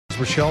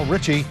Rochelle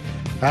Ritchie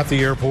at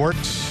the airport.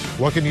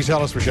 What can you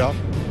tell us, Rochelle?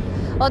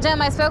 Well,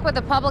 Jim, I spoke with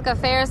the Public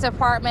Affairs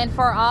Department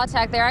for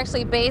AUTEC. They're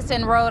actually based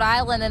in Rhode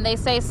Island, and they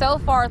say so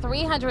far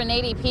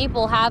 380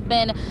 people have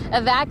been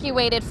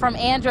evacuated from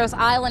Andros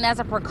Island as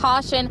a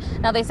precaution.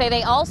 Now, they say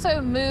they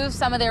also moved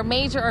some of their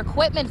major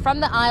equipment from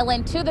the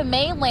island to the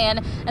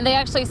mainland, and they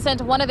actually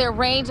sent one of their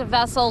range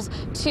vessels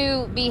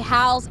to be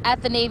housed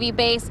at the Navy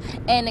base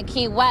in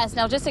Key West.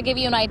 Now, just to give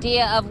you an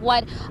idea of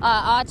what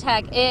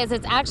AUTEC is,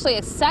 it's actually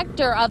a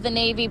sector of the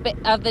Navy,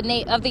 of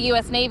the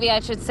U.S. Navy,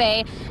 I should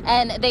say,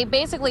 and they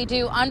basically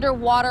do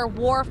underwater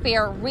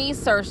warfare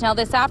research. Now,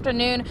 this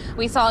afternoon,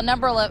 we saw a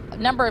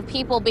number of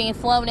people being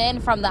flown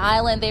in from the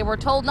island. They were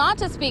told not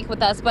to speak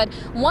with us, but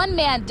one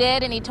man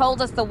did, and he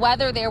told us the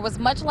weather there was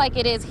much like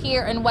it is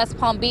here in West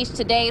Palm Beach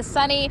today.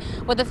 Sunny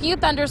with a few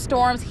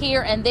thunderstorms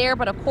here and there,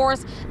 but of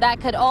course, that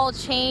could all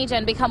change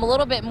and become a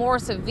little bit more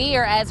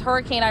severe as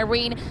Hurricane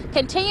Irene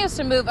continues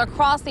to move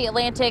across the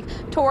Atlantic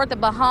toward the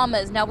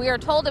Bahamas. Now, we are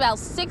told about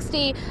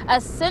 60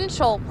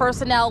 essential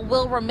personnel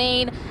will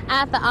remain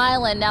at the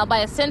island. Now,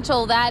 by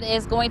essential, that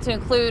is going to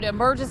include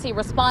emergency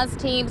response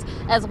teams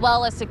as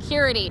well as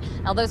security.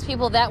 Now, those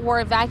people that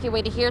were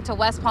evacuated here to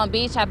West Palm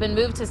Beach have been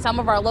moved to some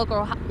of our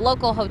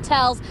local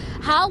hotels.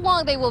 How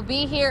long they will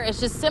be here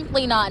is just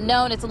simply not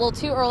known. It's a little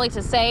too early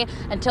to say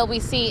until we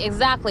see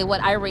exactly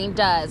what Irene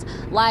does.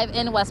 Live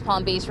in West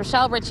Palm Beach,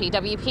 Rochelle Ritchie,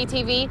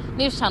 WPTV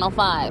News Channel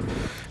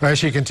 5. As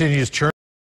she continues churning